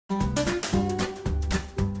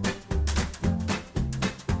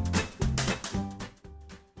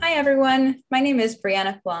Hi, everyone. My name is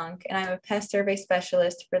Brianna Blanc, and I'm a pest survey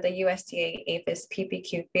specialist for the USDA APHIS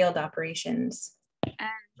PPQ field operations. And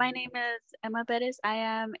my name is Emma Bettis. I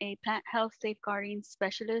am a plant health safeguarding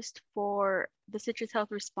specialist for the Citrus Health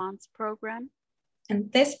Response Program.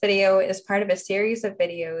 And this video is part of a series of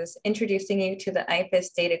videos introducing you to the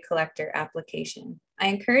IPHIS Data Collector application. I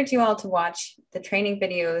encourage you all to watch the training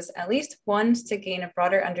videos at least once to gain a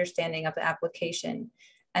broader understanding of the application,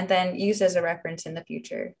 and then use as a reference in the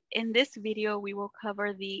future. In this video, we will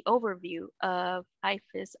cover the overview of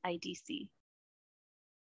IPHIS IDC.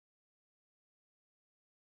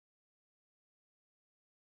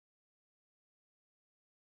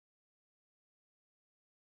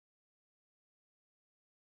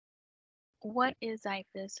 What is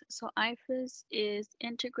IPHIS? So IPHIS is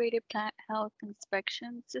Integrated Plant Health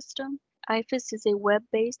Inspection System. IPHIS is a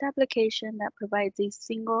web-based application that provides a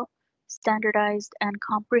single, standardized, and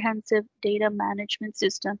comprehensive data management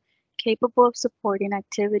system capable of supporting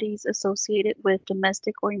activities associated with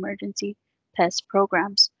domestic or emergency pest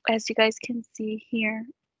programs. As you guys can see here,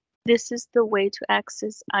 this is the way to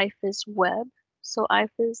access IPHIS Web. So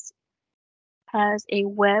IPHIS has a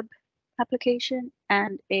web application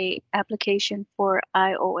and a application for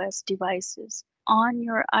iOS devices. On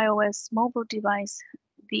your iOS mobile device,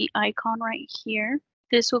 the icon right here,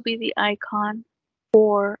 this will be the icon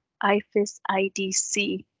for IPHIS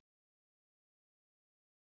IDC.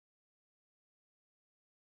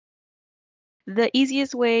 The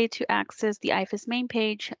easiest way to access the IPHIS main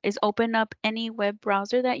page is open up any web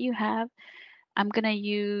browser that you have. I'm going to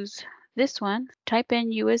use this one. Type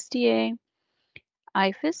in USDA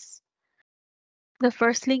IPHIS. The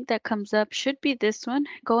first link that comes up should be this one.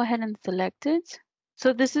 Go ahead and select it.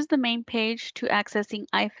 So this is the main page to accessing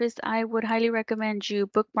IPHIS. I would highly recommend you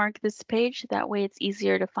bookmark this page. That way it's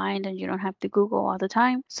easier to find and you don't have to Google all the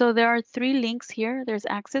time. So there are 3 links here. There's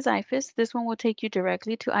Access IPHIS. This one will take you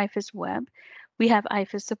directly to IPHIS Web. We have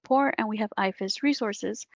IPHIS Support and we have IPHIS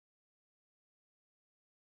Resources.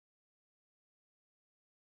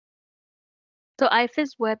 So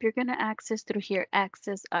IPHIS Web, you're going to access through here,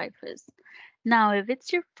 Access IPHIS. Now, if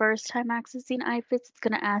it's your first time accessing IPHIS, it's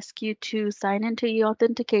going to ask you to sign into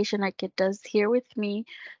eAuthentication like it does here with me.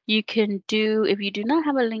 You can do, if you do not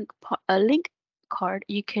have a link card,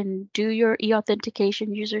 you can do your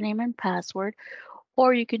eAuthentication username and password,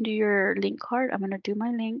 or you can do your link card. I'm going to do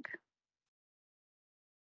my link.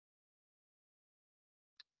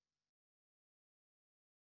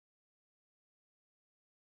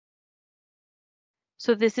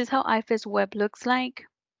 So this is how IPHIS Web looks like.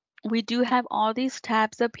 We do have all these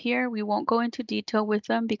tabs up here. We won't go into detail with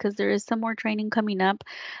them because there is some more training coming up,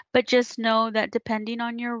 but just know that depending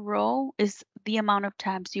on your role is the amount of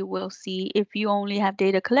tabs you will see. If you only have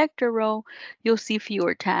data collector role, you'll see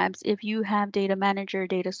fewer tabs. If you have data manager,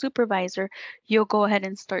 data supervisor, you'll go ahead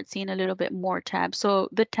and start seeing a little bit more tabs. So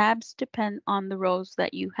the tabs depend on the roles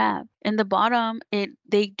that you have. In the bottom,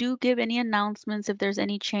 they do give any announcements if there's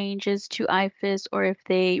any changes to IPHIS or if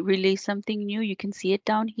they release something new, you can see it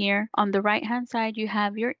down here. On the right hand side, you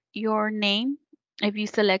have your name. If you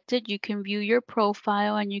select it, you can view your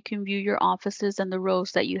profile and you can view your offices and the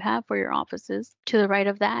roles that you have for your offices. To the right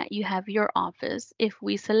of that, you have your office. If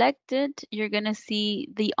we select it, you're going to see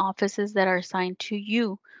the offices that are assigned to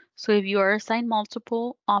you. So if you are assigned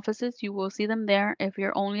multiple offices, you will see them there. If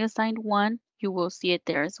you're only assigned one, you will see it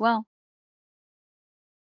there as well.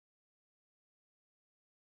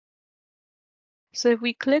 So if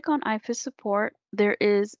we click on IPHIS support, there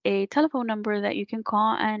is a telephone number that you can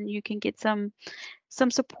call and you can get some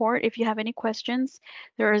support if you have any questions.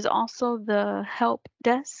 There is also the help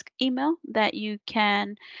desk email that you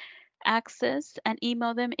can access and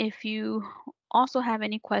email them if you also have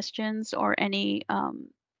any questions or any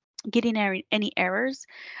getting any errors.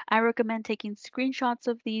 I recommend taking screenshots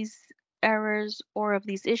of these errors or of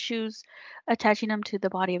these issues, attaching them to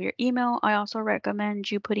the body of your email. I also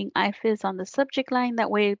recommend you putting IPHIS on the subject line.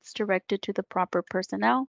 That way it's directed to the proper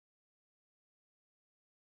personnel.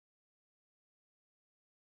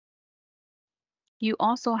 You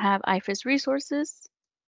also have IPHIS resources.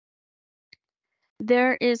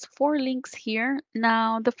 There is 4 links here.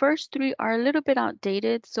 Now, the first 3 are a little bit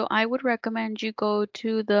outdated, so I would recommend you go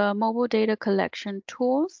to the mobile data collection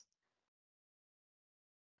tools,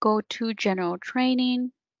 go to general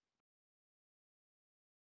training,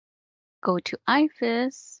 go to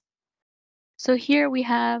IPHIS. So here we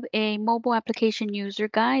have a mobile application user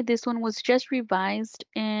guide. This one was just revised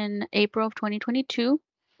in April of 2022.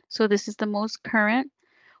 So this is the most current.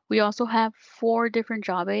 We also have 4 different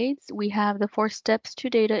job aids. We have the 4 steps to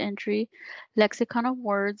data entry, lexicon of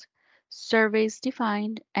words, surveys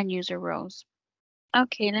defined, and user roles.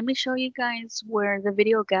 Okay, let me show you guys where the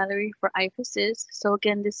video gallery for IPHIS is. So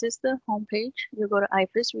again, this is the homepage. You go to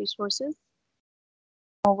IPHIS Resources,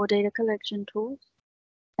 Mobile Data Collection Tools,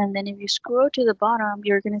 and then if you scroll to the bottom,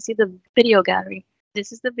 you're going to see the video gallery.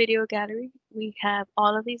 This is the video gallery. We have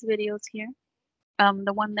all of these videos here.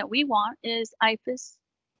 The one that we want is IPHIS,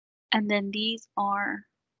 and then these are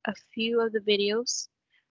a few of the videos.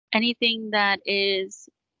 Anything that is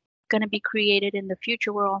going to be created in the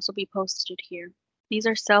future will also be posted here. These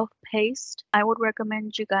are self-paced. I would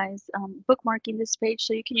recommend you guys bookmarking this page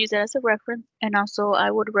so you can use it as a reference. And also I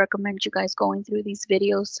would recommend you guys going through these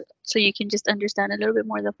videos so you can just understand a little bit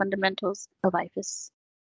more the fundamentals of IPHIS.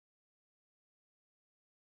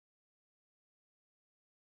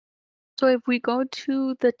 So if we go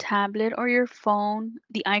to the tablet or your phone,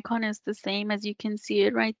 the icon is the same as you can see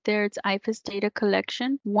it right there. It's IPHIS Data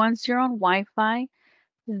Collection. Once you're on Wi-Fi,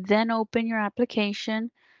 then open your application.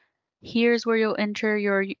 Here's where you'll enter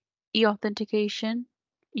your eAuthentication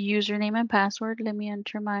username and password. Let me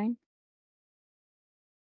enter mine.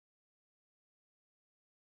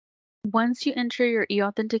 Once you enter your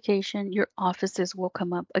eAuthentication, your offices will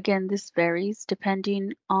come up. Again, this varies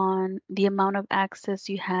depending on the amount of access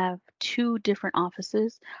you have to different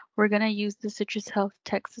offices. We're going to use the Citrus Health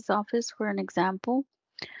Texas office for an example.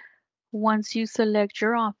 Once you select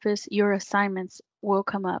your office, your assignments will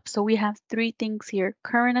come up. So we have three things here: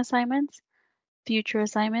 current assignments, future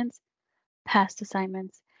assignments, past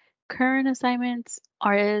assignments. Current assignments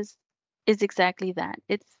is exactly that.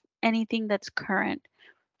 It's anything that's current.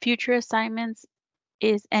 Future assignments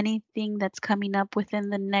is anything that's coming up within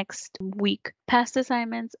the next week. Past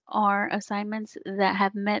assignments are assignments that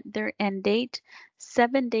have met their end date.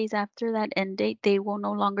 7 days after that end date, they will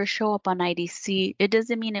no longer show up on IDC. It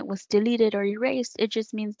doesn't mean it was deleted or erased. It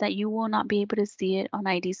just means that you will not be able to see it on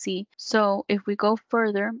IDC. So if we go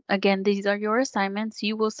further, again, these are your assignments.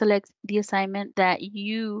 You will select the assignment that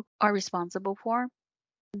you are responsible for.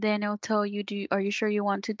 Then it'll tell you, are you sure you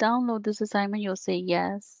want to download this assignment? You'll say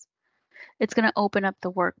yes. It's going to open up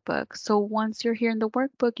the workbook. So once you're here in the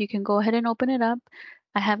workbook, you can go ahead and open it up.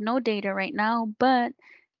 I have no data right now, but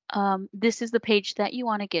this is the page that you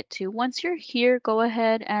want to get to. Once you're here, go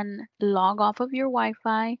ahead and log off of your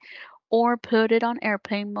Wi-Fi or put it on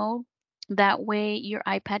airplane mode. That way your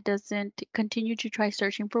iPad doesn't continue to try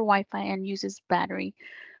searching for Wi-Fi and uses battery.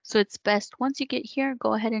 So it's best once you get here,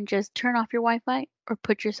 go ahead and just turn off your Wi-Fi or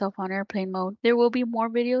put yourself on airplane mode. There will be more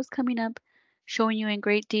videos coming up showing you in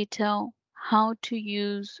great detail how to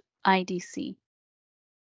use IDC.